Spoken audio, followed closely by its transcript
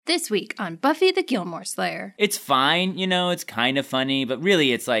This week on Buffy the Gilmore Slayer. It's fine, it's kind of funny, but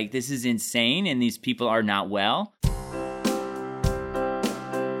really it's like, this is insane and these people are not well.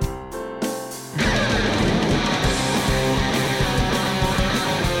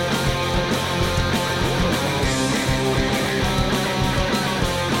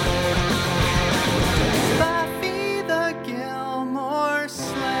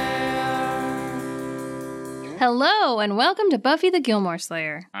 Hello, and welcome to Buffy the Gilmore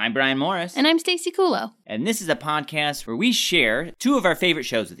Slayer. I'm Brian Morris. And I'm Stacey Kulo. And this is a podcast where we share two of our favorite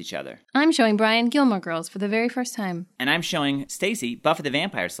shows with each other. I'm showing Brian Gilmore Girls for the very first time. And I'm showing Stacey Buffy the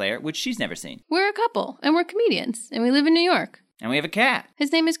Vampire Slayer, which she's never seen. We're a couple, and we're comedians, and we live in New York. And we have a cat.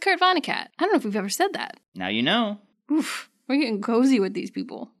 His name is Kurt Vonnegut. I don't know if we've ever said that. Now you know. Oof, we're getting cozy with these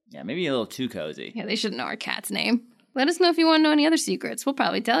people. Yeah, maybe a little too cozy. Yeah, they should know our cat's name. Let us know if you want to know any other secrets. We'll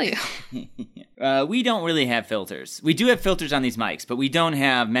probably tell you. We don't really have filters. We do have filters on these mics, but we don't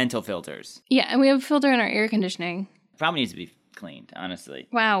have mental filters. Yeah, and we have a filter in our air conditioning. Probably needs to be cleaned, honestly.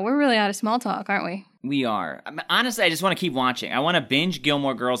 Wow, we're really out of small talk, aren't we? We are. Honestly, I just want to keep watching. I want to binge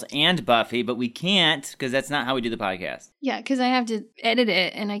Gilmore Girls and Buffy, but we can't because that's not how we do the podcast. Yeah, because I have to edit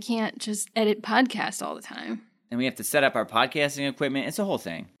it, and I can't just edit podcasts all the time. And we have to set up our podcasting equipment. It's a whole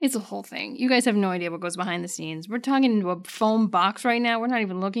thing. It's a whole thing. You guys have no idea what goes behind the scenes. We're talking into a foam box right now. We're not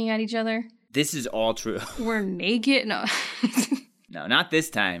even looking at each other. This is all true. We're naked? No. No, not this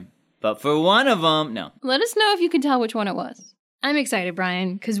time. But for one of them, no. Let us know if you can tell which one it was. I'm excited,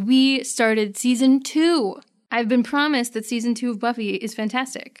 Brian, because we started season 2. I've been promised that season 2 of Buffy is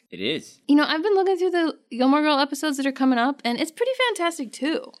fantastic. It is. I've been looking through the Gilmore Girl episodes that are coming up, and it's pretty fantastic,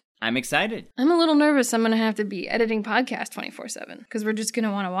 too. I'm excited. I'm a little nervous I'm going to have to be editing podcasts 24/7, because we're just going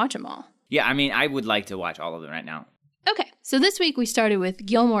to want to watch them all. Yeah, I would like to watch all of them right now. Okay, so this week we started with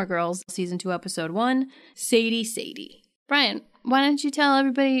Gilmore Girls, Season 2, Episode 1, Sadie. Brian, why don't you tell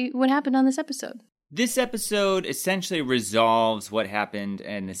everybody what happened on this episode? This episode essentially resolves what happened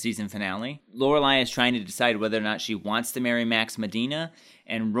in the season finale. Lorelai is trying to decide whether or not she wants to marry Max Medina,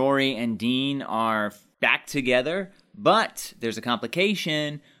 and Rory and Dean are back together, but there's a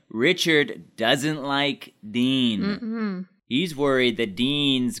complication. Richard doesn't like Dean. Mm-mm. He's worried that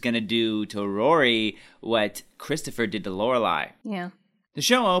Dean's going to do to Rory what Christopher did to Lorelai. Yeah. The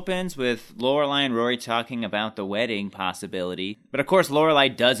show opens with Lorelai and Rory talking about the wedding possibility, but of course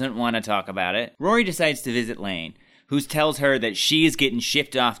Lorelai doesn't want to talk about it. Rory decides to visit Lane, who tells her that she is getting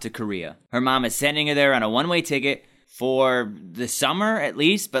shipped off to Korea. Her mom is sending her there on a one-way ticket for the summer at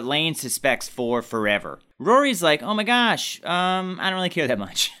least, but Lane suspects for forever. Rory's like, oh my gosh, I don't really care that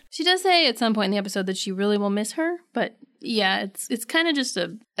much. She does say at some point in the episode that she really will miss her, but yeah, it's kind of just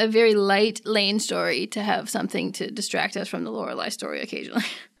a very light Lane story to have something to distract us from the Lorelai story occasionally.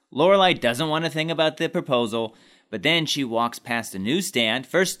 Lorelai doesn't want to think about the proposal, but then she walks past a newsstand.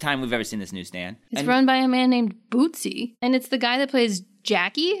 First time we've ever seen this newsstand. It's run by a man named Bootsy, and it's the guy that plays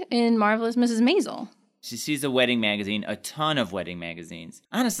Jackie in Marvelous Mrs. Maisel. She sees a wedding magazine, a ton of wedding magazines.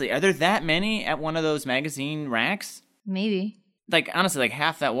 Honestly, are there that many at one of those magazine racks? Maybe. Honestly,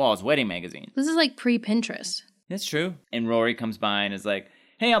 half that wall is wedding magazines. This is like pre-Pinterest. That's true. And Rory comes by and is like,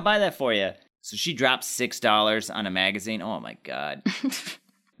 hey, I'll buy that for you. So she drops $6 on a magazine. Oh my God.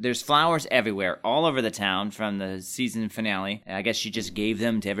 There's flowers everywhere, all over the town from the season finale. I guess she just gave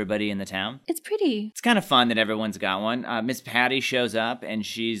them to everybody in the town. It's pretty. It's kind of fun that everyone's got one. Miss Patty shows up, and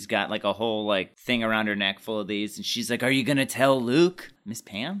she's got like a whole thing around her neck full of these. And she's like, are you going to tell Luke? Miss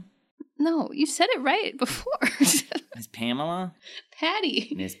Pam? No, you said it right before. Miss Pamela?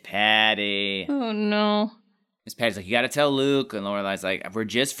 Patty. Miss Patty. Oh, no. Miss Patty's like, you gotta tell Luke. And Lorelai's like, we're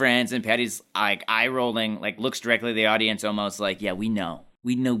just friends. And Patty's like eye-rolling, looks directly at the audience almost like, yeah, we know.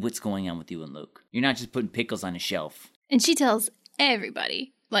 We know what's going on with you and Luke. You're not just putting pickles on a shelf. And she tells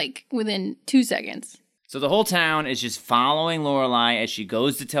everybody, within 2 seconds. So the whole town is just following Lorelai as she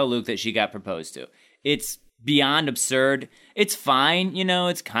goes to tell Luke that she got proposed to. It's beyond absurd. It's fine,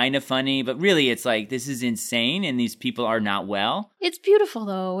 it's kind of funny, but really it's like, this is insane and these people are not well. It's beautiful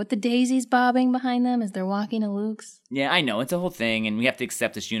though, with the daisies bobbing behind them as they're walking to Luke's. Yeah, I know, it's a whole thing and we have to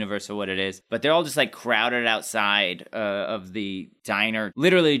accept this universe for what it is, but they're all just crowded outside of the diner,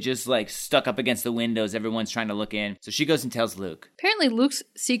 literally just stuck up against the windows. Everyone's trying to look in. So she goes and tells Luke. Apparently Luke's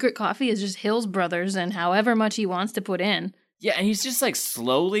secret coffee is just Hills Brothers and however much he wants to put in. Yeah, and he's just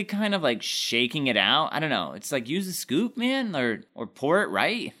slowly kind of shaking it out. I don't know. It's use a scoop, man, or pour it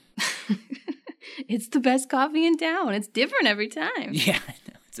right. It's the best coffee in town. It's different every time. Yeah, I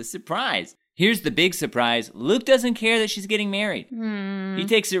know. It's a surprise. Here's the big surprise. Luke doesn't care that she's getting married. He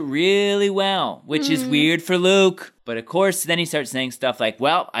takes it really well, which is weird for Luke. But of course, then he starts saying stuff like,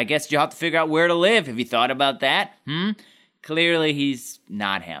 well, I guess you'll have to figure out where to live. Have you thought about that? Clearly, he's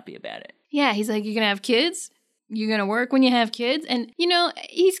not happy about it. Yeah, he's like, you're going to have kids? You're going to work when you have kids? And,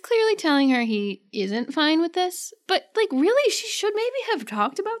 he's clearly telling her he isn't fine with this. But, really, she should maybe have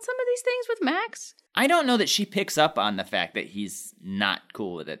talked about some of these things with Max. I don't know that she picks up on the fact that he's not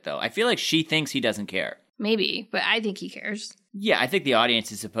cool with it, though. I feel like she thinks he doesn't care. Maybe, but I think he cares. Yeah, I think the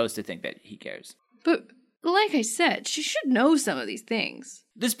audience is supposed to think that he cares. But, like I said, she should know some of these things.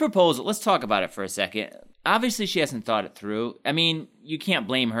 This proposal, let's talk about it for a second. Obviously, she hasn't thought it through. I mean, you can't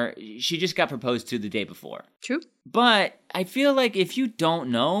blame her. She just got proposed to the day before. True. But I feel like if you don't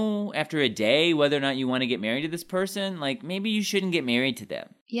know after a day whether or not you want to get married to this person, maybe you shouldn't get married to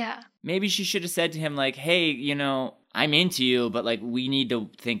them. Yeah. Maybe she should have said to him, hey, I'm into you, but, we need to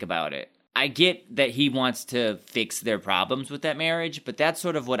think about it. I get that he wants to fix their problems with that marriage, but that's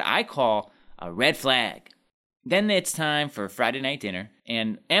sort of what I call a red flag. Then it's time for Friday night dinner,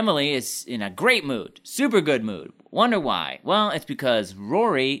 and Emily is in a great mood, super good mood. Wonder why? Well, it's because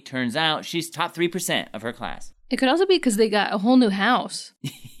Rory, turns out, she's top 3% of her class. It could also be because they got a whole new house.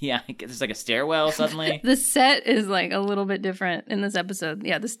 Yeah, there's a stairwell suddenly. The set is a little bit different in this episode.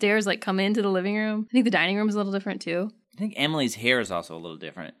 Yeah, the stairs come into the living room. I think the dining room is a little different too. I think Emily's hair is also a little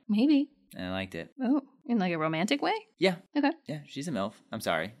different. Maybe. And I liked it. Oh, in a romantic way? Yeah. Okay. Yeah, she's a MILF. I'm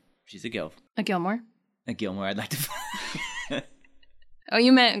sorry. She's a GILF. A Gilmore? A Gilmore, I'd like to... Oh,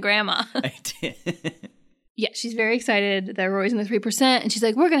 you meant grandma. I did. Yeah, she's very excited that Rory's in the 3%, and she's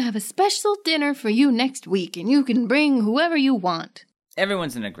like, we're going to have a special dinner for you next week, and you can bring whoever you want.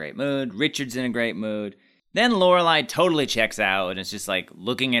 Everyone's in a great mood. Richard's in a great mood. Then Lorelai totally checks out and is just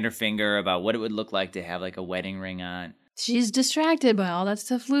looking at her finger about what it would look like to have a wedding ring on. She's distracted by all that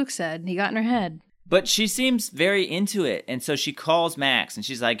stuff Luke said. He got in her head. But she seems very into it, and so she calls Max, and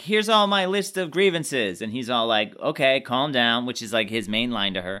she's like, here's all my list of grievances. And he's all like, okay, calm down, which is his main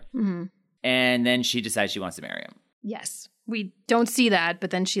line to her. Mm-hmm. And then she decides she wants to marry him. Yes. We don't see that,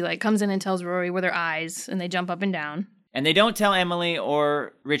 but then she like comes in and tells Rory with her eyes, and they jump up and down. And they don't tell Emily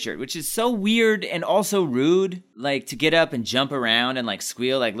or Richard, which is so weird and also rude, like to get up and jump around and like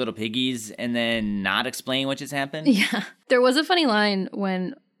squeal like little piggies and then not explain what just happened. Yeah. There was a funny line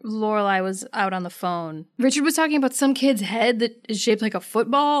when Lorelai was out on the phone. Richard was talking about some kid's head that is shaped like a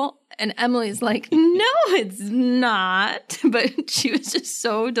football, and Emily's like, no, it's not. But she was just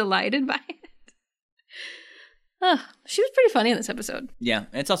so delighted by it. She was pretty funny in this episode. Yeah,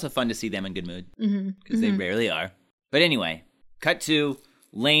 and it's also fun to see them in good mood, Mm-hmm. because they rarely are. But anyway, cut to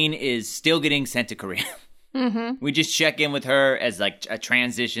Lane is still getting sent to Korea. Mm-hmm. We just check in with her as like a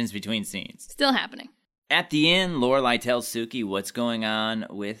transitions between scenes. Still happening. At the end, Lorelai tells Suki what's going on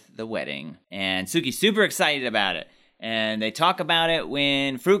with the wedding, and Suki's super excited about it. And they talk about it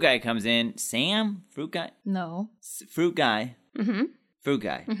when Fruit Guy comes in. Sam? Fruit Guy? No. Fruit Guy. Mm-hmm. Fruit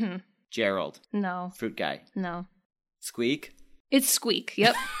Guy. Mm-hmm. Gerald. No. Fruit Guy. No. Squeak? It's Squeak,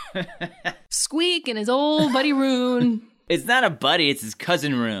 yep. Squeak and his old buddy Rune. It's not a buddy, it's his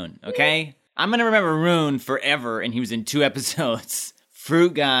cousin Rune, okay? I'm gonna remember Rune forever, and he was in 2 episodes.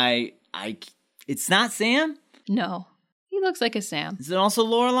 Fruit Guy, it's not Sam? No. He looks like a Sam. Is it also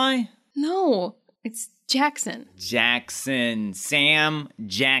Lorelai? No. It's Jackson. Jackson. Sam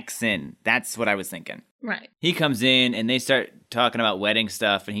Jackson. That's what I was thinking. Right. He comes in, and they start talking about wedding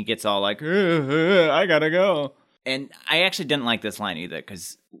stuff, and he gets all like, I gotta go. And I actually didn't like this line either,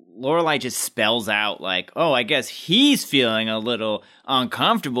 because Lorelai just spells out like, oh, I guess he's feeling a little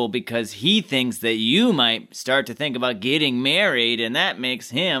uncomfortable because he thinks that you might start to think about getting married, and that makes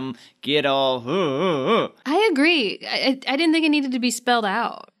him get all, I agree. I didn't think it needed to be spelled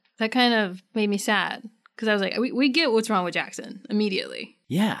out. That kind of made me sad, because I was like, we get what's wrong with Jackson immediately.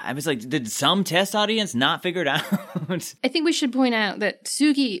 Yeah, I was like, did some test audience not figure it out? I think we should point out that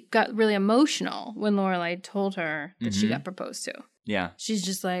Suki got really emotional when Lorelai told her that she got proposed to. Yeah. She's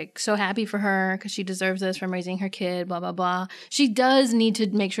just like so happy for her because she deserves this from raising her kid, blah, blah, blah. She does need to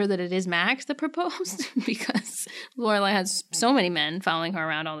make sure that it is Max that proposed because Lorelai has so many men following her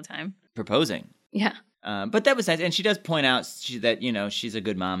around all the time. Proposing. Yeah. But that was nice. And she does point out that, she's a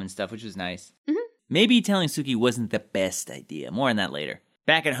good mom and stuff, which was nice. Mm-hmm. Maybe telling Suki wasn't the best idea. More on that later.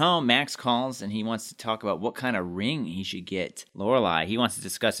 Back at home, Max calls and he wants to talk about what kind of ring he should get Lorelai. He wants to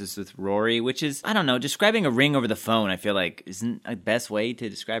discuss this with Rory, which is, I don't know, describing a ring over the phone, I feel like, isn't the best way to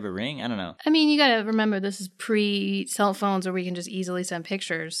describe a ring. I don't know. I mean, you gotta remember this is pre-cell phones where we can just easily send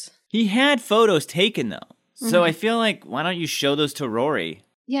pictures. He had photos taken, though. So I feel like, why don't you show those to Rory?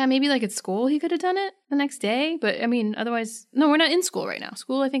 Yeah, maybe like at school he could have done it the next day. But I mean, otherwise, no, we're not in school right now.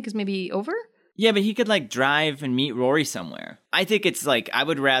 School, I think, is maybe over. Yeah, but he could, like, drive and meet Rory somewhere. I think it's, like, I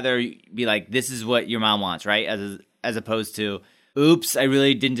would rather be like, this is what your mom wants, right? As opposed to, oops, I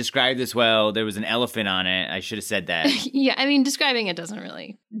really didn't describe this well. There was an elephant on it. I should have said that. Yeah, I mean, describing it doesn't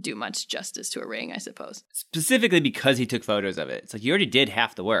really do much justice to a ring, I suppose. Specifically because he took photos of it. It's like you already did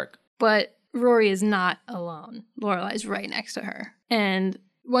half the work. But Rory is not alone. Lorelai's right next to her. And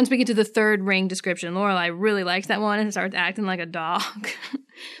once we get to the third ring description, Lorelai really likes that one and starts acting like a dog.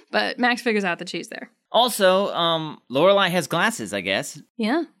 But Max figures out that she's there. Also, Lorelai has glasses, I guess.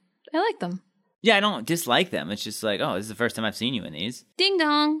 Yeah, I like them. Yeah, I don't dislike them. It's just like, oh, this is the first time I've seen you in these. Ding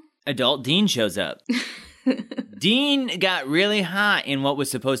dong. Adult Dean shows up. Dean got really hot in what was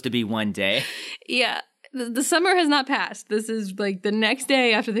supposed to be one day. Yeah, the summer has not passed. This is like the next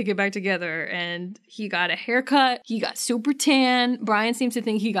day after they get back together, and he got a haircut. He got super tan. Brian seems to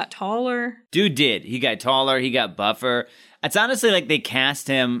think he got taller. Dude did. He got taller. He got buffer. It's honestly like they cast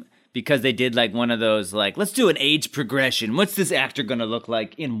him because they did like one of those, like, let's do an age progression. What's this actor gonna look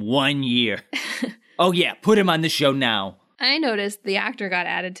like in 1 year? Oh yeah, put him on the show now. I noticed the actor got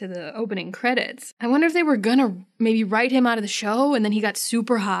added to the opening credits. I wonder if they were gonna maybe write him out of the show and then he got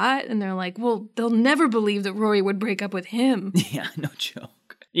super hot and they're like, well, they'll never believe that Rory would break up with him. Yeah, no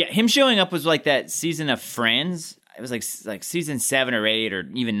joke. Yeah, him showing up was like that season of Friends. It was like season 7 or 8 or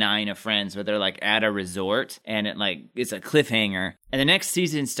even 9 of Friends where they're like at a resort and it's a cliffhanger. And the next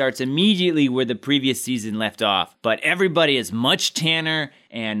season starts immediately where the previous season left off. But everybody is much tanner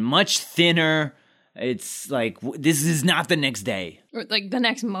and much thinner. It's like, this is not the next day. Or like the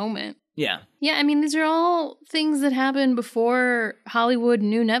next moment. Yeah. Yeah, I mean, these are all things that happened before Hollywood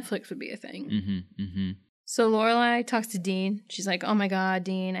knew Netflix would be a thing. Mm-hmm, mm-hmm. So Lorelai talks to Dean. She's like, oh my God,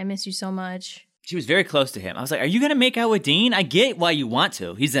 Dean, I miss you so much. She was very close to him. I was like, are you going to make out with Dean? I get why you want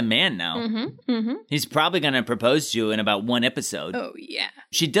to. He's a man now. Mm-hmm, mm-hmm. He's probably going to propose to you in about 1 episode. Oh, yeah.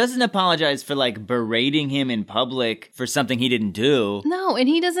 She doesn't apologize for, like, berating him in public for something he didn't do. No, and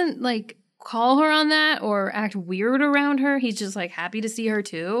he doesn't, like, call her on that or act weird around her. He's just, like, happy to see her,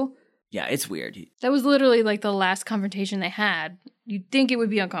 too. Yeah, it's weird. That was literally, like, the last confrontation they had. You'd think it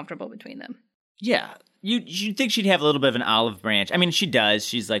would be uncomfortable between them. Yeah. You'd think she'd have a little bit of an olive branch. I mean, she does.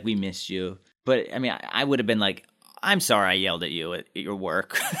 She's like, we missed you. But, I mean, I would have been like, I'm sorry I yelled at you at your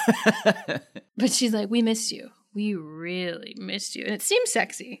work. But she's like, we missed you. We really missed you. And it seems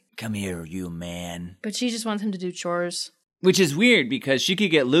sexy. Come here, you man. But she just wants him to do chores. Which is weird because she could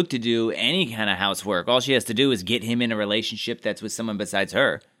get Luke to do any kind of housework. All she has to do is get him in a relationship that's with someone besides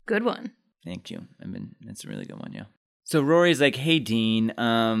her. Good one. Thank you. I mean, that's a really good one, yeah. So Rory's like, hey, Dean,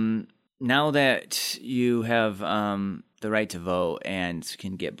 now that you have the right to vote and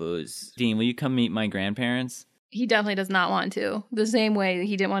can get booze, Dean, will you come meet my grandparents? He definitely does not want to. The same way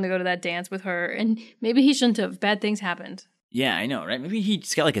he didn't want to go to that dance with her. And maybe he shouldn't have. Bad things happened. Yeah, I know, right? Maybe he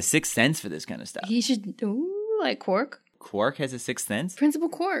just got like a sixth sense for this kind of stuff. He should, like Quark. Quark has a sixth sense? Principal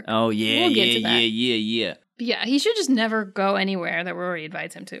Quark. Oh, yeah, we'll get to that. yeah. But yeah, he should just never go anywhere that Rory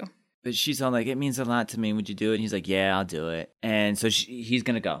invites him to. But she's all like, it means a lot to me. Would you do it? And he's like, yeah, I'll do it. And so he's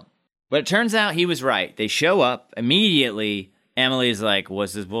going to go. But it turns out he was right. They show up immediately. Emily's like,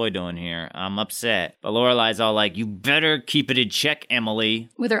 what's this boy doing here? I'm upset. But Lorelai's all like, you better keep it in check, Emily.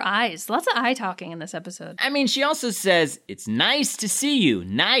 With her eyes. Lots of eye talking in this episode. I mean, she also says, it's nice to see you.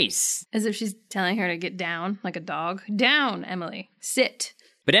 Nice. As if she's telling her to get down like a dog. Down, Emily. Sit.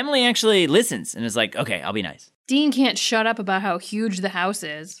 But Emily actually listens and is like, okay, I'll be nice. Dean can't shut up about how huge the house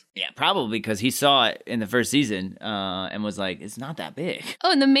is. Yeah, probably because he saw it in the first season and was like, it's not that big.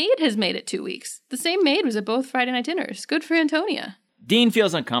 Oh, and the maid has made it 2 weeks. The same maid was at both Friday night dinners. Good for Antonia. Dean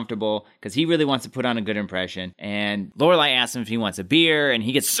feels uncomfortable because he really wants to put on a good impression. And Lorelai asks him if he wants a beer, and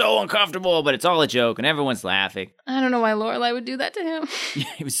he gets so uncomfortable, but it's all a joke, and everyone's laughing. I don't know why Lorelai would do that to him.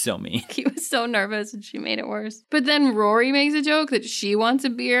 Yeah, he was so mean. He was so nervous, and she made it worse. But then Rory makes a joke that she wants a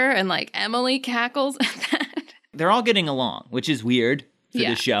beer, and, like, Emily cackles at that. They're all getting along, which is weird for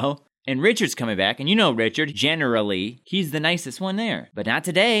the show. And Richard's coming back, and you know Richard, generally, he's the nicest one there. But not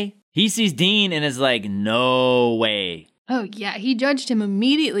today. He sees Dean and is like, no way. Oh, yeah, he judged him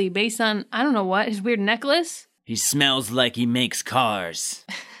immediately based on, I don't know what, his weird necklace? He smells like he makes cars.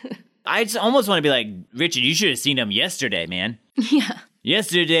 I just almost want to be like, Richard, you should have seen him yesterday, man. Yeah.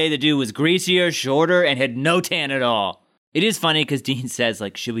 Yesterday, the dude was greasier, shorter, and had no tan at all. It is funny because Dean says,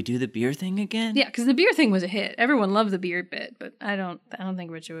 like, should we do the beer thing again? Yeah, because the beer thing was a hit. Everyone loved the beer bit, but I don't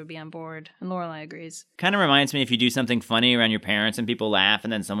think Richard would be on board. And Lorelai agrees. Kind of reminds me if you do something funny around your parents and people laugh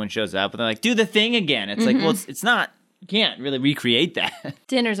and then someone shows up and they're like, do the thing again. It's like, well, it's not, you can't really recreate that.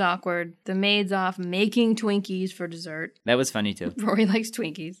 Dinner's awkward. The maid's off making Twinkies for dessert. That was funny too. Rory likes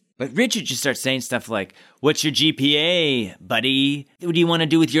Twinkies. But Richard just starts saying stuff like, what's your GPA, buddy? What do you want to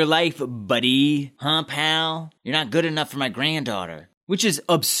do with your life, buddy? Huh, pal? You're not good enough for my granddaughter. Which is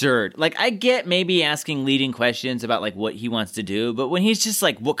absurd. Like, I get maybe asking leading questions about, like, what he wants to do, but when he's just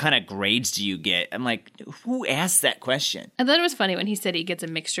like, what kind of grades do you get? I'm like, who asked that question? I thought it was funny when he said he gets a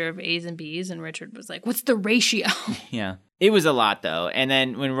mixture of A's and B's, and Richard was like, what's the ratio? Yeah. It was a lot, though. And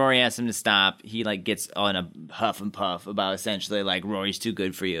then when Rory asks him to stop, he, like, gets on a huff and puff about essentially, like, Rory's too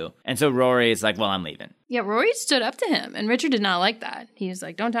good for you. And so Rory is like, well, I'm leaving. Yeah, Rory stood up to him, and Richard did not like that. He was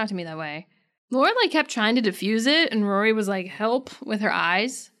like, don't talk to me that way. Lorelai kept trying to diffuse it, and Rory was like, help, with her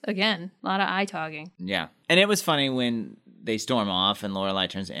eyes. Again, a lot of eye-talking. Yeah. And it was funny when they storm off, and Lorelai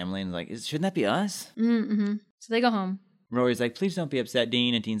turns to Emily and is like, shouldn't that be us? Mm-hmm. So they go home. Rory's like, please don't be upset,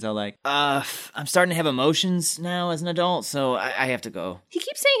 Dean. And Dean's all like, I'm starting to have emotions now as an adult, so I have to go. He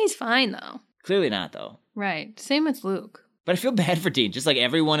keeps saying he's fine, though. Clearly not, though. Right. Same with Luke. But I feel bad for Dean. Just like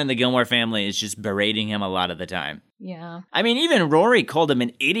everyone in the Gilmore family is just berating him a lot of the time. Yeah. I mean, even Rory called him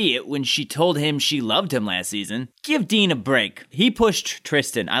an idiot when she told him she loved him last season. Give Dean a break. He pushed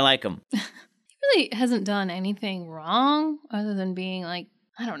Tristan. I like him. He really hasn't done anything wrong other than being like,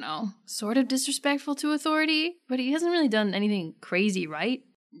 I don't know, sort of disrespectful to authority, but he hasn't really done anything crazy, right?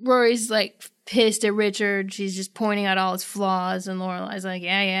 Rory's like pissed at Richard. She's just pointing out all his flaws, and Lorelai's like,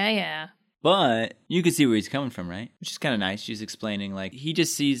 yeah. But you can see where he's coming from, right? Which is kind of nice. She's explaining, like, he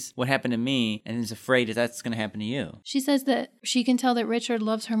just sees what happened to me and is afraid that that's going to happen to you. She says that she can tell that Richard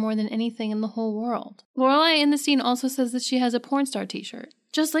loves her more than anything in the whole world. Lorelai in the scene also says that she has a porn star t-shirt,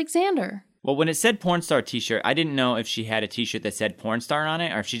 just like Xander. Well, when it said porn star t-shirt, I didn't know if she had a t-shirt that said porn star on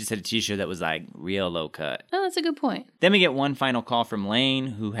it or if she just had a t-shirt that was, like, real low cut. Oh, that's a good point. Then we get one final call from Lane,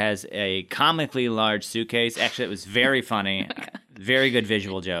 who has a comically large suitcase. Actually, it was very funny. Very good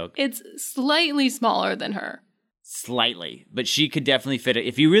visual joke. It's slightly smaller than her. Slightly. But she could definitely fit it.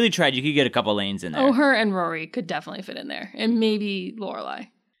 If you really tried, you could get a couple lanes in there. Oh, her and Rory could definitely fit in there. And maybe Lorelai.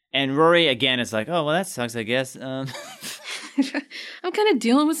 And Rory, again, is like, oh, well, that sucks, I guess. I'm kind of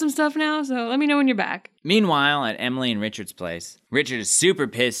dealing with some stuff now, so let me know when you're back. Meanwhile, at Emily and Richard's place, Richard is super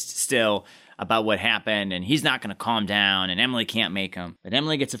pissed still about what happened, and he's not going to calm down, and Emily can't make him. But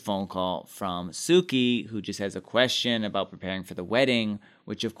Emily gets a phone call from Suki, who just has a question about preparing for the wedding,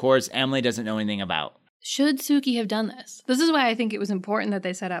 which, of course, Emily doesn't know anything about. Should Suki have done this? This is why I think it was important that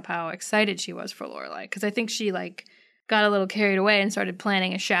they set up how excited she was for Lorelai, because I think she, got a little carried away and started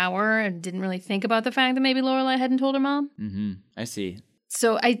planning a shower and didn't really think about the fact that maybe Lorelai hadn't told her mom. Mm-hmm. I see.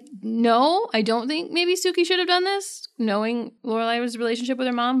 So I don't think maybe Suki should have done this, knowing Lorelai's relationship with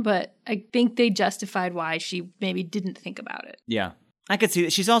her mom, but I think they justified why she maybe didn't think about it. Yeah. I could see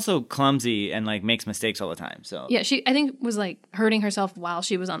that. She's also clumsy and makes mistakes all the time. So yeah, she I think was hurting herself while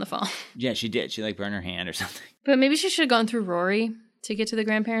she was on the phone. Yeah, she did. She burned her hand or something. But maybe she should have gone through Rory to get to the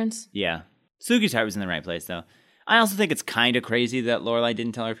grandparents. Yeah. Suki's heart was in the right place, though. I also think it's kind of crazy that Lorelai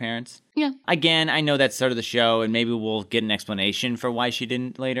didn't tell her parents. Yeah. Again, I know that's sort of the show, and maybe we'll get an explanation for why she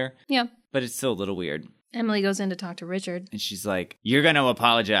didn't later. Yeah. But it's still a little weird. Emily goes in to talk to Richard. And she's like, you're going to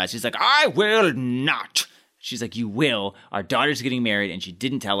apologize. She's like, I will not. She's like, you will. Our daughter's getting married, and she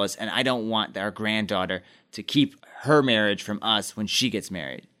didn't tell us, and I don't want our granddaughter to keep her marriage from us when she gets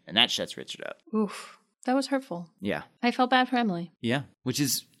married. And that shuts Richard up. Oof. That was hurtful. Yeah. I felt bad for Emily. Yeah. Which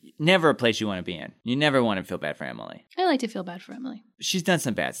is never a place you want to be in. You never want to feel bad for Emily. I like to feel bad for Emily. She's done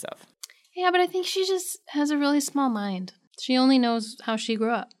some bad stuff. Yeah, but I think she just has a really small mind. She only knows how she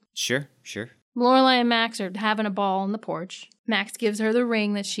grew up. Sure. Lorelai and Max are having a ball on the porch. Max gives her the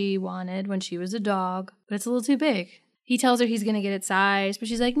ring that she wanted when she was a dog, but it's a little too big. He tells her he's going to get it sized, but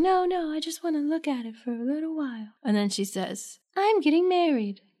she's like, no, I just want to look at it for a little while. And then she says, I'm getting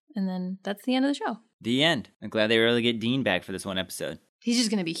married. And then that's the end of the show. The end. I'm glad they were able to get Dean back for this one episode. He's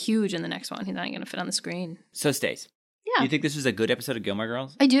just going to be huge in the next one. He's not going to fit on the screen. So, Stace. Yeah. You think this was a good episode of Gilmore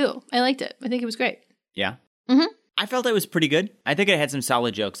Girls? I do. I liked it. I think it was great. Yeah? Mm-hmm. I felt it was pretty good. I think it had some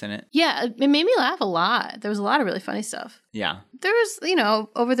solid jokes in it. Yeah, it made me laugh a lot. There was a lot of really funny stuff. Yeah. There was,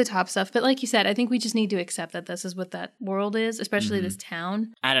 over-the-top stuff. But like you said, I think we just need to accept that this is what that world is, especially this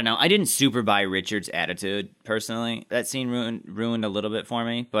town. I don't know. I didn't super buy Richard's attitude, personally. That scene ruined a little bit for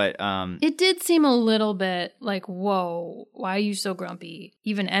me, but... It did seem a little bit like, whoa, why are you so grumpy?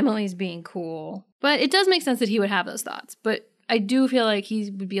 Even Emily's being cool. But it does make sense that he would have those thoughts. But I do feel like he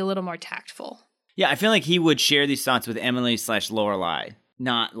would be a little more tactful. Yeah, I feel like he would share these thoughts with Emily/Lorelai.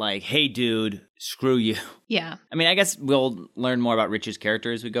 Not like, hey, dude, screw you. Yeah. I mean, I guess we'll learn more about Richard's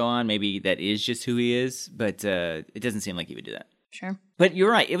character as we go on. Maybe that is just who he is, but it doesn't seem like he would do that. Sure. But you're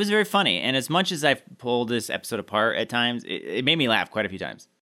right. It was very funny. And as much as I've pulled this episode apart at times, it made me laugh quite a few times.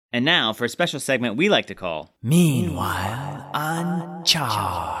 And now for a special segment we like to call Meanwhile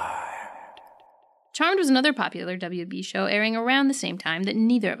Uncharted. Charmed was another popular WB show airing around the same time that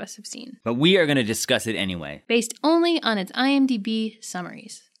neither of us have seen, But we are going to discuss it anyway. based only on its IMDb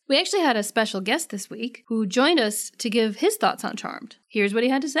summaries. We actually had a special guest this week who joined us to give his thoughts on Charmed. Here's what he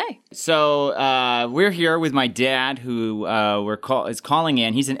had to say. So we're here with my dad, who is calling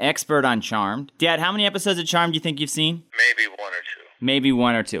in. He's an expert on Charmed. Dad, how many episodes of Charmed do you think you've seen? Maybe one or two. Maybe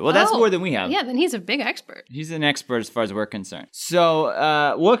one or two. Well, that's more than we have. Yeah, then he's a big expert. He's an expert as far as we're concerned.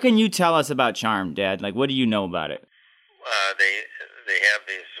 So what can you tell us about Charmed, Dad? Like, what do you know about it? They have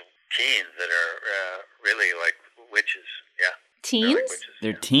these teens that are really like witches. Yeah. Teens? They're like witches.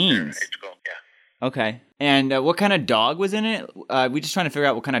 They're yeah. teens. They're age school. Yeah. Okay. And what kind of dog was in it? We're just trying to figure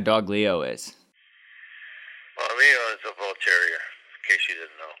out what kind of dog Leo is. Well, Leo is a bull terrier, in case you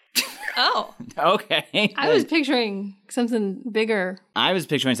didn't know. Oh. Okay. I was picturing something bigger. I was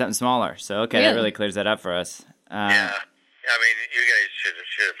picturing something smaller. So, okay, that Really? really clears that up for us. Yeah. I mean, you guys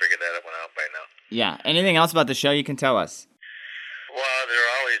should have figured that one out by now. Yeah. Anything else about the show you can tell us? Well,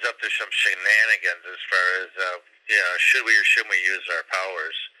 they're always up to some shenanigans as far as, should we or shouldn't we use our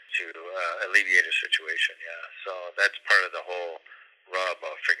powers to alleviate a situation, yeah. So that's part of the whole rub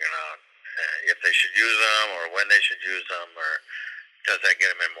of figuring out if they should use them or when they should use them, or does that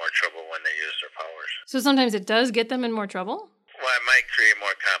get them in more trouble when they use their powers? So sometimes it does get them in more trouble? Well, it might create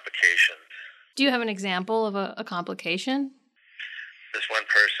more complications. Do you have an example of a complication? This one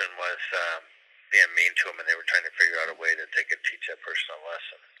person was being mean to him, and they were trying to figure out a way that they could teach that person a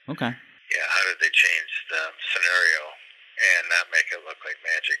lesson. Okay. Yeah, how did they change the scenario and not make it look like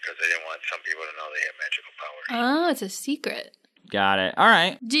magic? Because they didn't want some people to know they had magical powers. Oh, it's a secret. Got it. All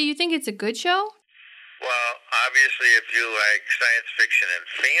right. Do you think it's a good show? Well, obviously, if you like science fiction and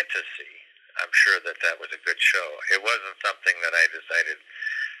fantasy, I'm sure that was a good show. It wasn't something that I decided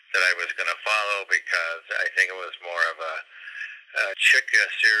that I was going to follow because I think it was more of a chick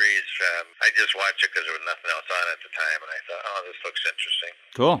series. I just watched it because there was nothing else on at the time, and I thought, oh, this looks interesting.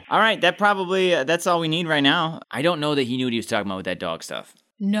 Cool. All right. That's all we need right now. I don't know that he knew what he was talking about with that dog stuff.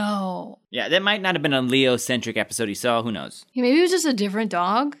 No. Yeah, that might not have been a Leo-centric episode he saw. Who knows? Yeah, maybe it was just a different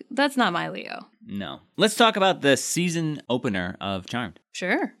dog. That's not my Leo. No. Let's talk about the season opener of Charmed.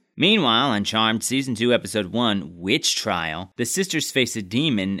 Sure. Meanwhile, on Charmed Season 2, Episode 1, Witch Trial, the sisters face a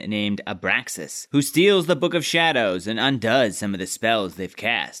demon named Abraxas, who steals the Book of Shadows and undoes some of the spells they've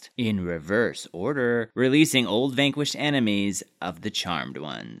cast, in reverse order, releasing old vanquished enemies of the Charmed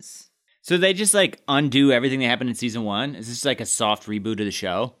ones. So they just, undo everything that happened in Season 1? Is this a soft reboot of the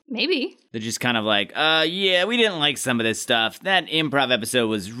show? Maybe. They're just kind of yeah, we didn't like some of this stuff. That improv episode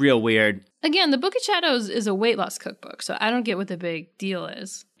was real weird. Again, the Book of Shadows is a weight loss cookbook, so I don't get what the big deal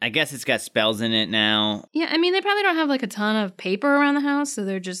is. I guess it's got spells in it now. Yeah, I mean, they probably don't have a ton of paper around the house, so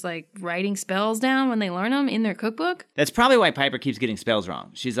they're just writing spells down when they learn them in their cookbook. That's probably why Piper keeps getting spells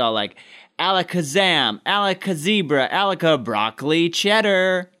wrong. She's all like, Alakazam, Alakazebra, Alakabroccoli,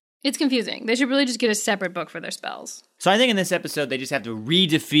 Cheddar. It's confusing. They should really just get a separate book for their spells. So I think in this episode, they just have to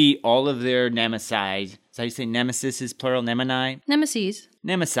re-defeat all of their nemesis. Is that how you say nemesis is plural? Nemini? Nemesis.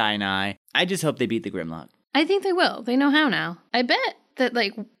 Nemesini. I just hope they beat the Grimlock. I think they will. They know how now. I bet that,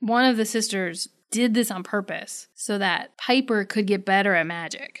 one of the sisters did this on purpose so that Piper could get better at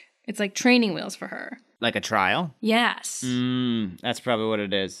magic. It's like training wheels for her. Like a trial? Yes. That's probably what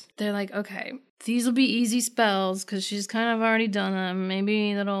it is. They're like, okay, these will be easy spells because she's kind of already done them.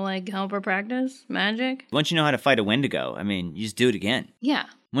 Maybe that'll help her practice magic. Once you know how to fight a Wendigo, you just do it again. Yeah.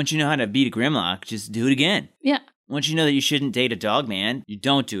 Once you know how to beat a Grimlock, just do it again. Yeah. Once you know that you shouldn't date a dog man, you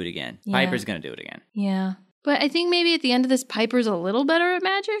don't do it again. Yeah. Piper's gonna do it again. Yeah. But I think maybe at the end of this, Piper's a little better at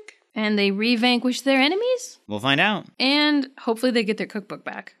magic and they re-vanquish their enemies. We'll find out. And hopefully they get their cookbook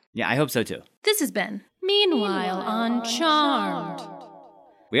back. Yeah, I hope so too. This has been Meanwhile on Charmed.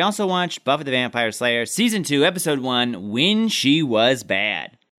 We also watched Buffy the Vampire Slayer Season 2, Episode 1, When She Was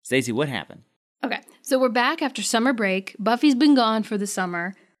Bad. Stacey, what happened? Okay, so we're back after summer break. Buffy's been gone for the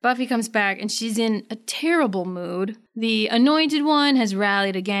summer. Buffy comes back and she's in a terrible mood. The Anointed One has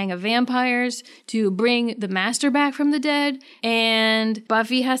rallied a gang of vampires to bring the Master back from the dead, and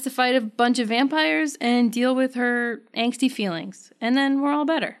Buffy has to fight a bunch of vampires and deal with her angsty feelings. And then we're all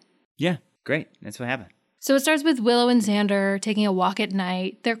better. Yeah, great. That's what happened. So it starts with Willow and Xander taking a walk at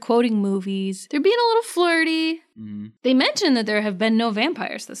night. They're quoting movies. They're being a little flirty. Mm-hmm. They mention that there have been no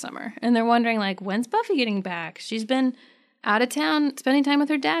vampires this summer, and they're wondering, when's Buffy getting back? She's been out of town spending time with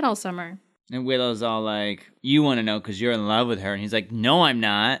her dad all summer. And Willow's all like, you want to know because you're in love with her. And he's like, no, I'm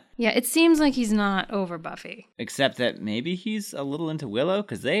not. Yeah, it seems like he's not over Buffy. Except that maybe he's a little into Willow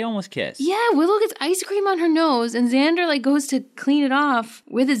because they almost kiss. Yeah, Willow gets ice cream on her nose and Xander goes to clean it off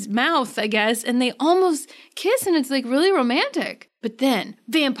with his mouth, I guess. And they almost kiss and it's really romantic. But then,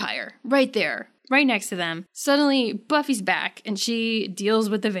 vampire, right there. right next to them. Suddenly, Buffy's back, and she deals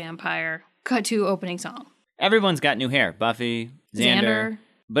with the vampire. Cut to opening song. Everyone's got new hair. Buffy, Xander.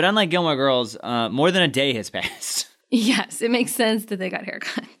 But unlike Gilmore Girls, more than a day has passed. Yes, it makes sense that they got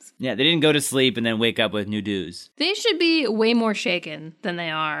haircuts. Yeah, they didn't go to sleep and then wake up with new dues. They should be way more shaken than they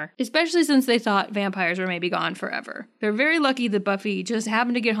are, especially since they thought vampires were maybe gone forever. They're very lucky that Buffy just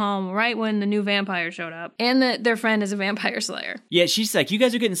happened to get home right when the new vampire showed up, and that their friend is a vampire slayer. Yeah, she's like, you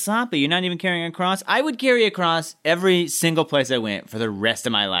guys are getting sloppy. You're not even carrying a cross. I would carry a cross every single place I went for the rest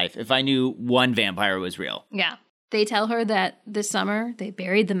of my life if I knew one vampire was real. Yeah. They tell her that this summer they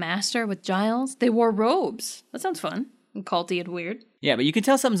buried the master with Giles. They wore robes. That sounds fun. And culty and weird. Yeah, but you can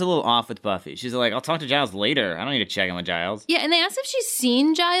tell something's a little off with Buffy. She's like, I'll talk to Giles later. I don't need to check in with Giles. Yeah, and they asked if she's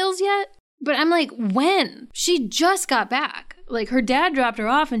seen Giles yet. But I'm like, when? She just got back. Like, her dad dropped her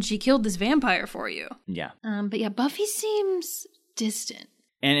off and she killed this vampire for you. Yeah. But yeah, Buffy seems distant.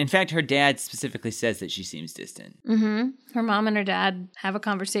 And in fact, her dad specifically says that she seems distant. Mm-hmm. Her mom and her dad have a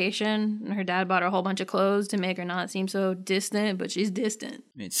conversation, and her dad bought her a whole bunch of clothes to make her not seem so distant, but she's distant.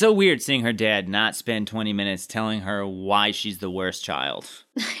 It's so weird seeing her dad not spend 20 minutes telling her why she's the worst child.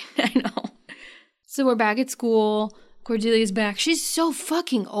 I know. So we're back at school. Cordelia's back. She's so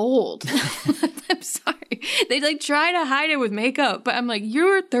fucking old. I'm sorry. They try to hide it with makeup, but I'm like,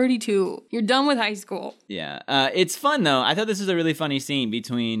 you're 32. You're done with high school. Yeah. It's fun, though. I thought this was a really funny scene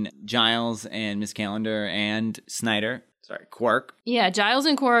between Giles and Miss Calendar and Snyder. Sorry, Quark. Yeah, Giles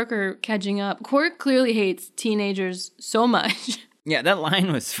and Quark are catching up. Quark clearly hates teenagers so much. Yeah, that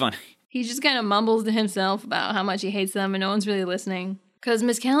line was funny. He just kind of mumbles to himself about how much he hates them, and no one's really listening. Because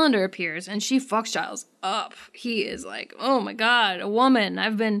Miss Calendar appears, and she fucks Giles up. He is like, oh my god, a woman.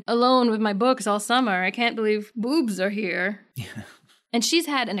 I've been alone with my books all summer. I can't believe boobs are here. Yeah. And she's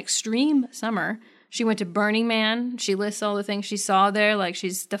had an extreme summer. She went to Burning Man. She lists all the things she saw there, like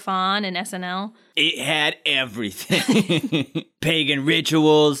she's Stefan in SNL. It had everything. Pagan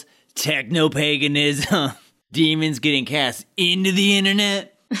rituals, techno-paganism, demons getting cast into the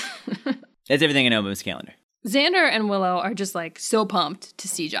internet. That's everything I know about Miss Calendar. Xander and Willow are just so pumped to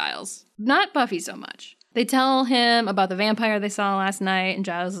see Giles. Not Buffy so much. They tell him about the vampire they saw last night, and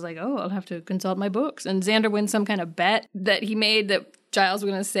Giles is like, oh, I'll have to consult my books. And Xander wins some kind of bet that he made that Giles was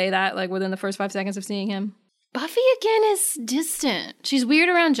going to say that within the first 5 seconds of seeing him. Buffy again is distant. She's weird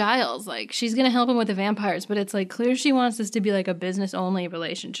around Giles. She's going to help him with the vampires, but it's clear she wants this to be a business-only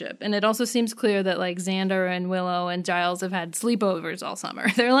relationship. And it also seems clear that Xander and Willow and Giles have had sleepovers all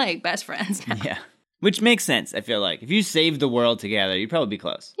summer. They're best friends now. Yeah. Which makes sense, I feel like. If you saved the world together, you'd probably be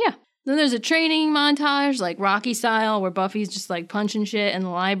close. Yeah. Then there's a training montage, Rocky style, where Buffy's just punching shit in the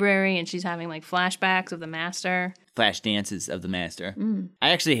library and she's having flashbacks of the Master. Flash dances of the Master.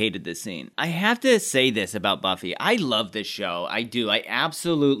 I actually hated this scene. I have to say this about Buffy. I love this show. I do. I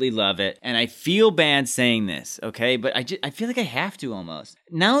absolutely love it. And I feel bad saying this, okay? But I feel like I have to almost.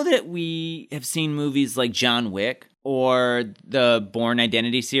 Now that we have seen movies like John Wick, or the Bourne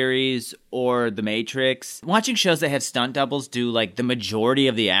Identity series, or The Matrix, watching shows that have stunt doubles do the majority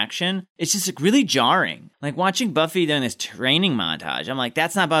of the action, it's just really jarring. Watching Buffy doing this training montage, I'm like,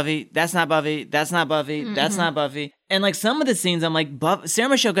 that's not Buffy, that's not Buffy, that's not Buffy, that's not Buffy. And some of the scenes, I'm like, Sarah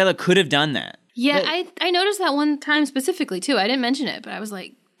Michelle Gellar could have done that. Yeah, I noticed that one time specifically too. I didn't mention it, but I was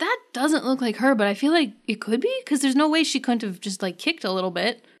like, that doesn't look like her, but I feel like it could be, because there's no way she couldn't have just kicked a little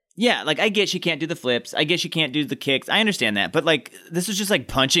bit. Yeah, I get she can't do the flips. I get she can't do the kicks. I understand that. But, this was just,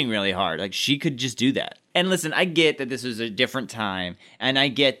 punching really hard. She could just do that. And listen, I get that this was a different time. And I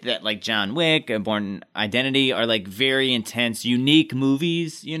get that, John Wick and Bourne Identity are, very intense, unique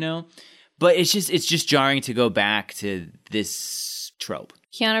movies, you know? But it's just jarring to go back to this trope.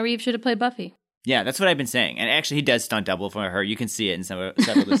 Keanu Reeves should have played Buffy. Yeah, that's what I've been saying. And actually, he does stunt double for her. You can see it in several of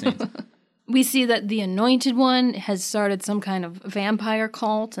the scenes. We see that the Anointed One has started some kind of vampire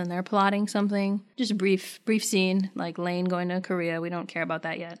cult, and they're plotting something. Just a brief scene, Lane going to Korea. We don't care about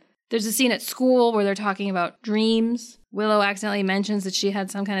that yet. There's a scene at school where they're talking about dreams. Willow accidentally mentions that she had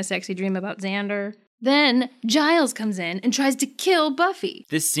some kind of sexy dream about Xander. Then Giles comes in and tries to kill Buffy.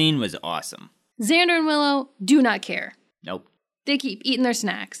 This scene was awesome. Xander and Willow do not care. Nope. They keep eating their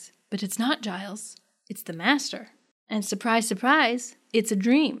snacks. But it's not Giles. It's the Master. And surprise, surprise, it's a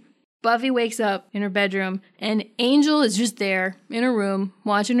dream. Buffy wakes up in her bedroom, and Angel is just there in her room,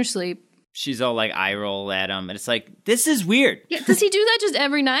 watching her sleep. She's all eye roll at him, and it's this is weird. Yeah, does he do that just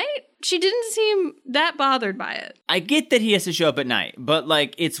every night? She didn't seem that bothered by it. I get that he has to show up at night, but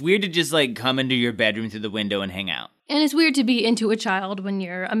it's weird to just come into your bedroom through the window and hang out. And it's weird to be into a child when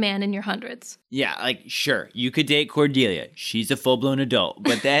you're a man in your hundreds. Yeah, sure, you could date Cordelia. She's a full-blown adult,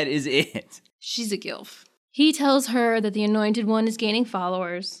 but that is it. She's a gilf. He tells her that the Anointed One is gaining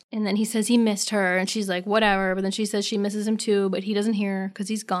followers, and then he says he missed her, and she's like, whatever, but then she says she misses him too, but he doesn't hear her because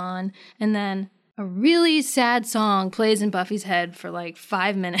he's gone, and then a really sad song plays in Buffy's head for like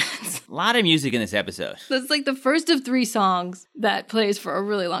 5 minutes. A lot of music in this episode. That's like the first of 3 songs that plays for a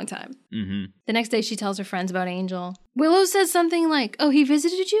really long time. Mm-hmm. The next day she tells her friends about Angel. Willow says something like, oh, he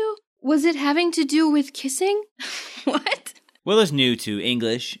visited you? Was it having to do with kissing? What? Willow's new to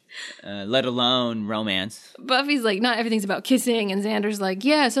English, let alone romance. Buffy's like, not everything's about kissing, and Xander's like,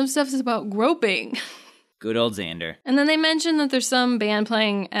 yeah, some stuff's about groping. Good old Xander. And then they mention that there's some band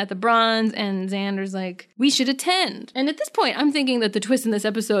playing at the Bronze, and Xander's like, we should attend. And at this point, I'm thinking that the twist in this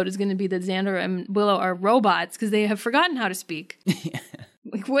episode is going to be that Xander and Willow are robots because they have forgotten how to speak.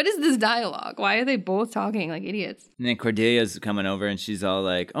 Like, what is this dialogue? Why are they both talking like idiots? And then Cordelia's coming over and she's all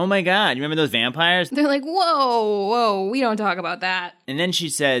like, oh my God, you remember those vampires? They're like, whoa, we don't talk about that. And then she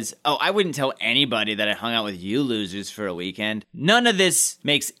says, oh, I wouldn't tell anybody that I hung out with you losers for a weekend. None of this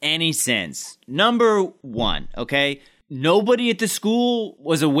makes any sense. Number 1, okay? Nobody at the school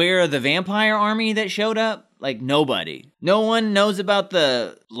was aware of the vampire army that showed up. Like, nobody. No one knows about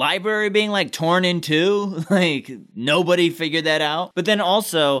the library being, like, torn in two. Like, nobody figured that out. But then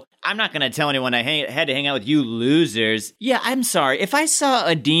also, I'm not going to tell anyone I had to hang out with you losers. Yeah, I'm sorry. If I saw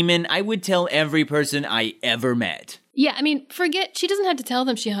a demon, I would tell every person I ever met. Yeah, I mean, she doesn't have to tell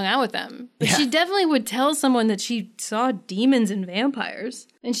them she hung out with them. But she definitely would tell someone that she saw demons and vampires.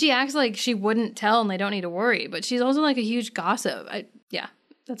 And she acts like she wouldn't tell and they don't need to worry. But she's also, like, a huge gossip.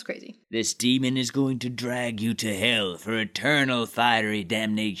 That's crazy. This demon is going to drag you to hell for eternal fiery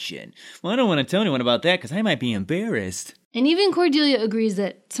damnation. Well, I don't want to tell anyone about that because I might be embarrassed. And even Cordelia agrees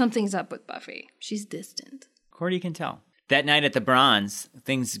that something's up with Buffy. She's distant. Cordy can tell. That night at the Bronze,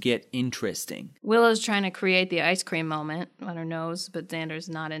 things get interesting. Willow's trying to create the ice cream moment on her nose, but Xander's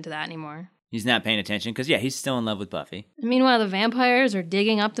not into that anymore. He's not paying attention because, yeah, he's still in love with Buffy. And meanwhile, the vampires are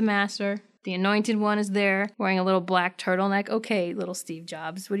digging up the Master. The Anointed One is there, wearing a little black turtleneck. Okay, little Steve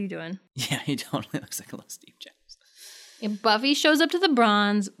Jobs, what are you doing? Yeah, he totally looks like a little Steve Jobs. And Buffy shows up to the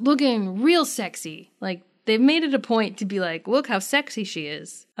Bronze, looking real sexy. Like, they've made it a point to be like, look how sexy she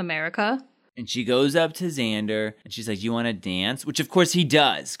is, America. And she goes up to Xander, and she's like, you want to dance? Which, of course, he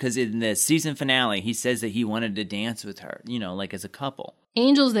does, because in the season finale, he says that he wanted to dance with her, like as a couple.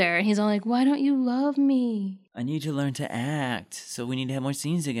 Angel's there, and he's all like, why don't you love me? I need to learn to act, so we need to have more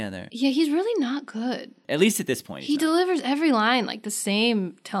scenes together. Yeah, he's really not good. At least at this point. He delivers every line like the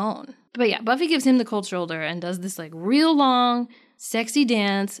same tone. But yeah, Buffy gives him the cold shoulder and does this like real long, sexy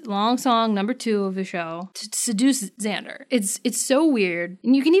dance, long song number 2 of the show to seduce Xander. It's so weird.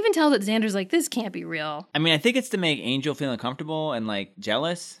 And you can even tell that Xander's like, this can't be real. I mean, I think it's to make Angel feel uncomfortable and like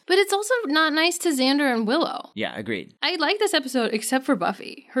jealous. But it's also not nice to Xander and Willow. Yeah, agreed. I like this episode except for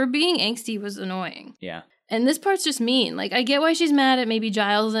Buffy. Her being angsty was annoying. Yeah. And this part's just mean. Like, I get why she's mad at maybe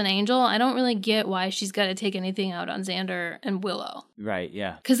Giles and Angel. I don't really get why she's got to take anything out on Xander and Willow. Right,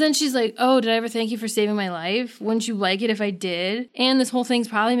 yeah. Because then she's like, oh, did I ever thank you for saving my life? Wouldn't you like it if I did? And this whole thing's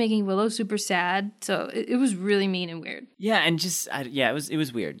probably making Willow super sad. So it was really mean and weird. Yeah, and just, it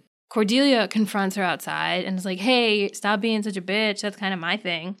was weird. Cordelia confronts her outside and is like, hey, stop being such a bitch. That's kind of my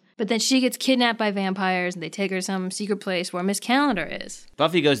thing. But then she gets kidnapped by vampires and they take her to some secret place where Miss Calendar is.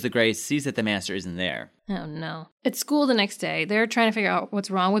 Buffy goes to Grace, sees that the Master isn't there. Oh no. At school the next day, they're trying to figure out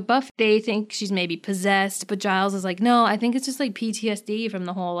what's wrong with Buffy. They think she's maybe possessed, but Giles is like, no, I think it's just like PTSD from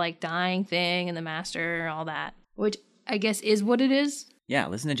the whole like dying thing and the Master and all that. Which I guess is what it is. Yeah,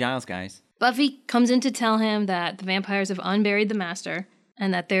 listen to Giles, guys. Buffy comes in to tell him that the vampires have unburied the Master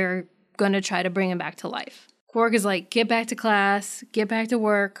and that they're going to try to bring him back to life. Quark is like, get back to class, get back to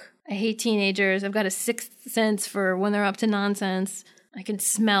work. I hate teenagers. I've got a sixth sense for when they're up to nonsense. I can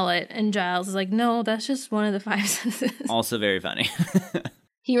smell it. And Giles is like, no, that's just one of the 5 senses. Also very funny.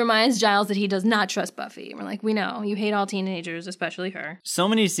 He reminds Giles that he does not trust Buffy. And we're like, we know. You hate all teenagers, especially her. So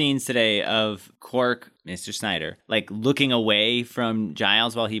many scenes today of Quark, Mr. Snyder, like looking away from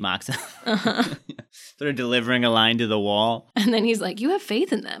Giles while he mocks him. Uh-huh. Sort of delivering a line to the wall. And then he's like, you have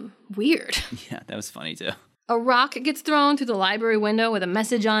faith in them. Weird. Yeah, that was funny too. A rock gets thrown through the library window with a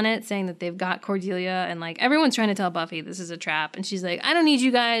message on it saying that they've got Cordelia. And like everyone's trying to tell Buffy this is a trap. And she's like, I don't need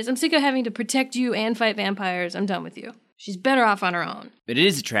you guys. I'm sick of having to protect you and fight vampires. I'm done with you. She's better off on her own. But it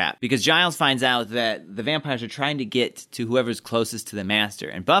is a trap because Giles finds out that the vampires are trying to get to whoever's closest to the Master.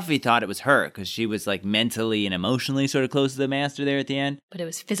 And Buffy thought it was her because she was like mentally and emotionally sort of close to the Master there at the end. But it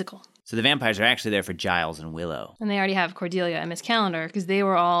was physical. So the vampires are actually there for Giles and Willow. And they already have Cordelia and Miss Calendar because they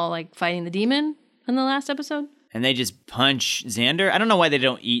were all like fighting the demon in the last episode. And they just punch Xander. I don't know why they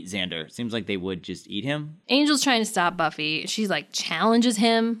don't eat Xander. Seems like they would just eat him. Angel's trying to stop Buffy. She's like challenges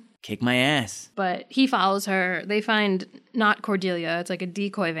him. kick my ass. But he follows her. They find not Cordelia. It's like a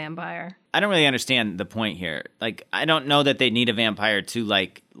decoy vampire. I don't really understand the point here. Like, I don't know that they need a vampire to,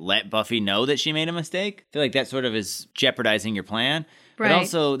 like, let Buffy know that she made a mistake. I feel like that sort of is jeopardizing your plan. Right. But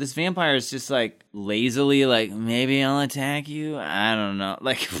also, this vampire is just, like, lazily, like, maybe I'll attack you? I don't know.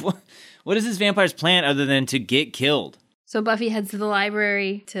 Like, what is this vampire's plan other than to get killed? So Buffy heads to the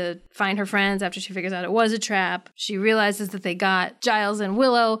library to find her friends after she figures out it was a trap. She realizes that they got Giles and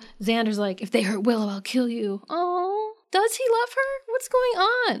Willow. Xander's like, if they hurt Willow, I'll kill you. Oh, does he love her? What's going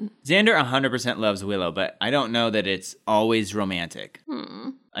on? Xander 100% loves Willow, but I don't know that it's always romantic.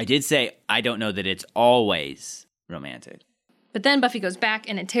 I did say I don't know that it's always romantic. But then Buffy goes back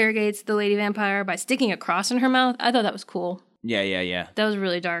and interrogates the lady vampire by sticking a cross in her mouth. I thought that was cool. Yeah. That was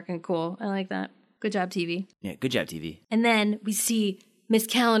really dark and cool. I like that. Good job, TV. Yeah, good job, TV. And then we see Miss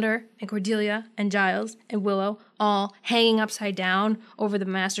Calendar and Cordelia and Giles and Willow all hanging upside down over the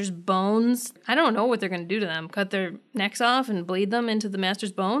Master's bones. I don't know what they're going to do to them. Cut their necks off and bleed them into the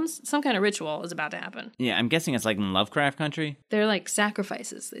Master's bones? Some kind of ritual is about to happen. Yeah, I'm guessing it's like in Lovecraft country. They're like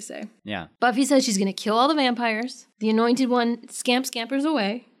sacrifices, they say. Yeah. Buffy says she's going to kill all the vampires. The Anointed One scampers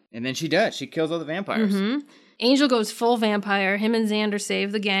away. And then she does. She kills all the vampires. Angel goes full vampire. Him and Xander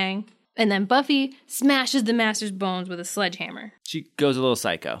save the gang. And then Buffy smashes the Master's bones with a sledgehammer. She goes a little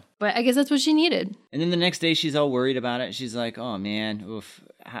psycho. But I guess that's what she needed. And then the next day, she's all worried about it. She's like, oh, man, oof.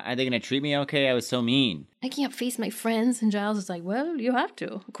 Are they going to treat me okay? I was so mean. I can't face my friends. And Giles is like, well, you have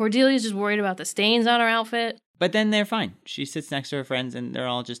to. Cordelia's just worried about the stains on her outfit. But then they're fine. She sits next to her friends, and they're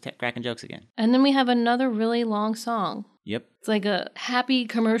all just cracking jokes again. And then we have another really long song. Yep. It's like a happy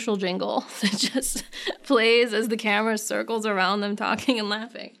commercial jingle that just plays as the camera circles around them talking and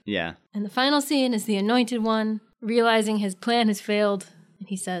laughing. Yeah. And the final scene is the Anointed One realizing his plan has failed. And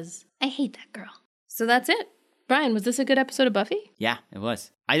he says, I hate that girl. So that's it. Brian, was this a good episode of Buffy? Yeah, it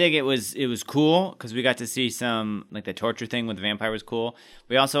was. I think it was cool because we got to see some, like the torture thing with the vampire was cool.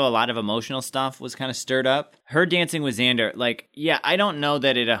 We also, a lot of emotional stuff was kind of stirred up. Her dancing with Xander, like, yeah, I don't know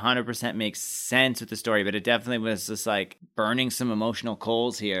that it 100% makes sense with the story, but it definitely was just like burning some emotional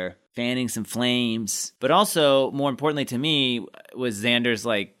coals here, fanning some flames. But also, more importantly to me, was Xander's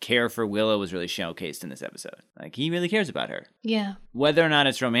like care for Willow was really showcased in this episode. Like, he really cares about her. Yeah. Whether or not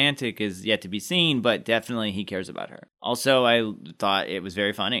it's romantic is yet to be seen, but definitely he cares about her. Also, I thought it was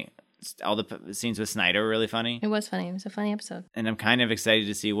very funny. All the scenes with Snyder were really funny. It was funny. It was a funny episode. And I'm kind of excited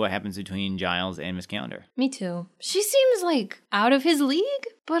to see what happens between Giles and Miss Calendar. Me too. She seems like out of his league,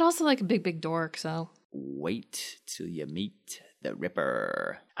 but also like a big dork, so. Wait till you meet the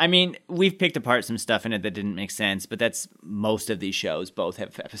Ripper. I mean, we've picked apart some stuff in it that didn't make sense, but that's most of these shows. Both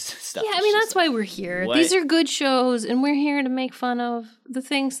have stuff. Yeah, I mean, that's why we're here. What? These are good shows, and we're here to make fun of the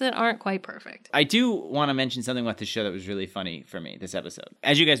things that aren't quite perfect. I do want to mention something about this show that was really funny for me this episode.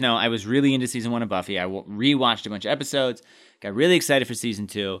 As you guys know, I was really into season 1 of Buffy. I rewatched a bunch of episodes, got really excited for season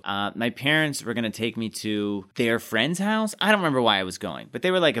 2. My parents were going to take me to their friend's house. I don't remember why I was going, but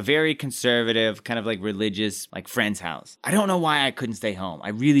they were like a very conservative, kind of like religious, like friend's house. I don't know why I couldn't stay home. I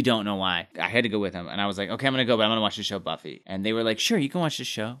really don't know why. I had to go with them, and I was like, okay, I'm going to go, but I'm going to watch the show Buffy. And they were like, sure, you can watch the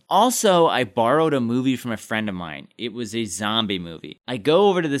show. Also, I borrowed a movie from a friend of mine. It was a zombie movie. I go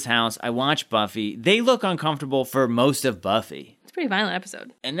over to this house, I watch Buffy. They look uncomfortable for most of Buffy. It's a pretty violent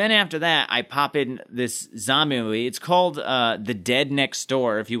episode. And then after that, I pop in this zombie movie. It's called The Dead Next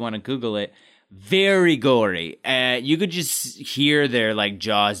Door, if you want to Google it. Very gory. You could just hear their like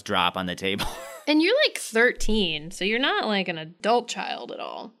jaws drop on the table. And you're like 13, so you're not like an adult child at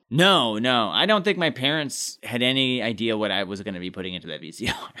all. No. I don't think my parents had any idea what I was going to be putting into that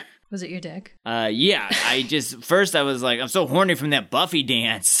VCR. Was it your dick? Yeah. First I was like, I'm so horny from that Buffy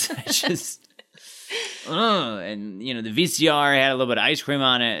dance. And you know, the VCR had a little bit of ice cream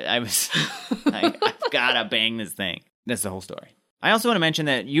on it. I was like, I've gotta bang this thing. That's the whole story. I also want to mention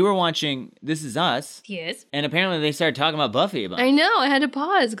that you were watching This Is Us. Yes. And apparently they started talking about Buffy. I know. I had to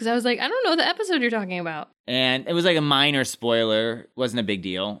pause because I was like, I don't know the episode you're talking about. And it was like a minor spoiler. Wasn't a big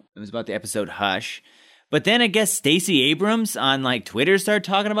deal. It was about the episode Hush. But then I guess Stacey Abrams on like Twitter started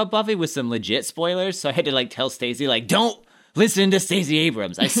talking about Buffy with some legit spoilers. So I had to like tell Stacey, like, don't listen to Stacey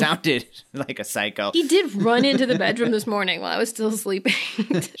Abrams. I sounded like a psycho. He did run into the bedroom this morning while I was still sleeping.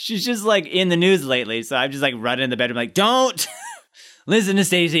 She's just like in the news lately. So I'm just like running in the bedroom like, don't listen to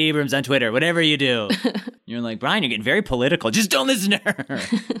Stacey Abrams on Twitter, whatever you do. You're like, Brian, you're getting very political. Just don't listen to her.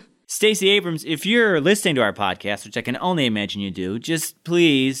 Stacey Abrams, if you're listening to our podcast, which I can only imagine you do, just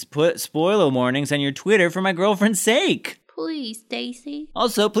please put spoiler warnings on your Twitter for my girlfriend's sake. Please, Stacey.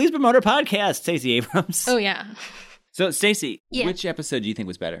 Also, please promote our podcast, Stacey Abrams. Oh, yeah. So, Stacey, Yeah. Which episode do you think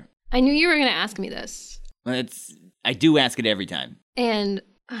was better? I knew you were going to ask me this. Well, I do ask it every time. And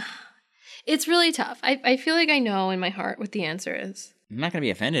It's really tough. I feel like I know in my heart what the answer is. I'm not going to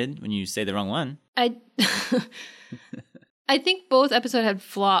be offended when you say the wrong one. I think both episodes had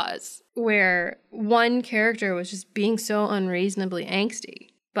flaws where one character was just being so unreasonably angsty,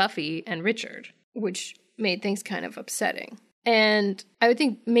 Buffy and Richard, which made things kind of upsetting. And I would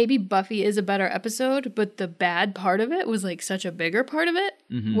think maybe Buffy is a better episode, but the bad part of it was like such a bigger part of it.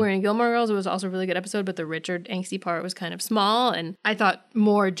 Mm-hmm. Where in Gilmore Girls, it was also a really good episode, but the Richard angsty part was kind of small and I thought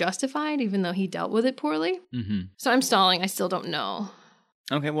more justified, even though he dealt with it poorly. Mm-hmm. So I'm stalling. I still don't know.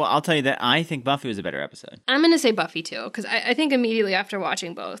 Okay, well, I'll tell you that I think Buffy was a better episode. I'm going to say Buffy, too, because I think immediately after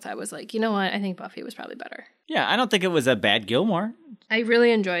watching both, I was like, you know what? I think Buffy was probably better. Yeah, I don't think it was a bad Gilmore. I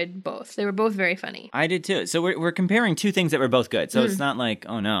really enjoyed both. They were both very funny. I did, too. So we're comparing two things that were both good. So it's not like,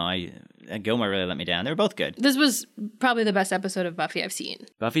 oh, no, Gilmore really let me down. They were both good. This was probably the best episode of Buffy I've seen.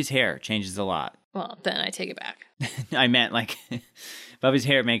 Buffy's hair changes a lot. Well, then I take it back. I meant, like, Buffy's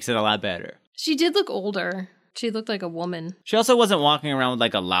hair makes it a lot better. She did look older. She looked like a woman. She also wasn't walking around with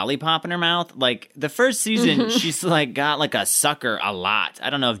like a lollipop in her mouth. Like the first season, she's like got like a sucker a lot. I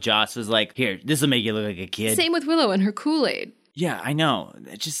don't know if Joss was like, here, this will make you look like a kid. Same with Willow and her Kool-Aid. Yeah, I know.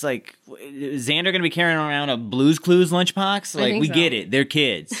 It's just like, is Xander going to be carrying around a Blue's Clues lunchbox? Like, we get it. They're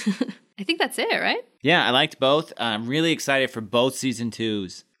kids. I think that's it, right? Yeah, I liked both. I'm really excited for both season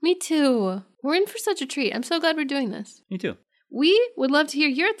 2s. Me too. We're in for such a treat. I'm so glad we're doing this. Me too. We would love to hear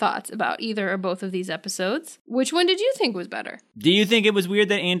your thoughts about either or both of these episodes. Which one did you think was better? Do you think it was weird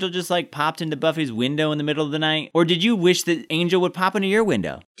that Angel just like popped into Buffy's window in the middle of the night? Or did you wish that Angel would pop into your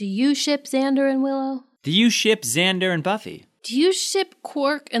window? Do you ship Xander and Willow? Do you ship Xander and Buffy? Do you ship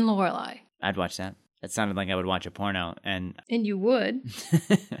Quark and Lorelai? I'd watch that. That sounded like I would watch a porno. And you would?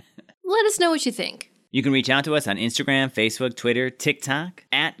 Let us know what you think. You can reach out to us on Instagram, Facebook, Twitter, TikTok,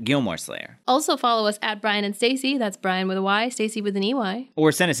 at Gilmore Slayer. Also follow us at Brian and Stacey. That's Brian with a Y, Stacey with an EY.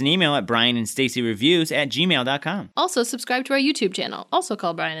 Or send us an email at brianandstaceyreviews@gmail.com. Also subscribe to our YouTube channel, also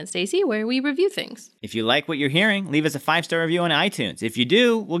called Brian and Stacey, where we review things. If you like what you're hearing, leave us a 5-star review on iTunes. If you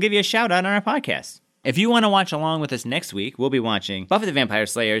do, we'll give you a shout out on our podcast. If you want to watch along with us next week, we'll be watching Buffy the Vampire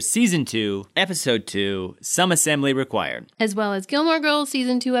Slayer Season 2, Episode 2, Some Assembly Required. As well as Gilmore Girls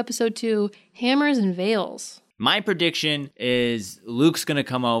Season 2, Episode 2, Hammers and Veils. My prediction is Luke's going to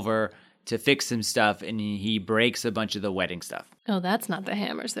come over to fix some stuff, and he breaks a bunch of the wedding stuff. Oh, that's not the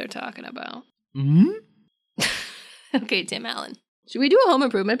hammers they're talking about. Hmm? Okay, Tim Allen. Should we do a home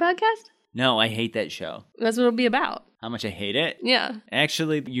improvement podcast? No, I hate that show. That's what it'll be about. How much I hate it? Yeah.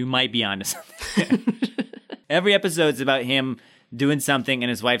 Actually, you might be onto something. Every episode's about him doing something, and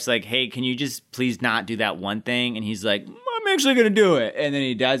his wife's like, hey, can you just please not do that one thing? And he's like, I'm actually going to do it. And then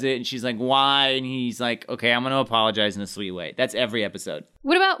he does it, and she's like, why? And he's like, okay, I'm going to apologize in a sweet way. That's every episode.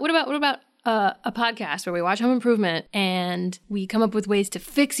 What about a podcast where we watch Home Improvement and we come up with ways to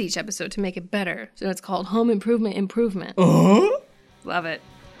fix each episode to make it better? So it's called Home Improvement Improvement. Uh-huh. Love it.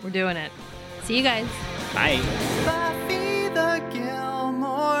 We're doing it. See you guys. Bye. Bye.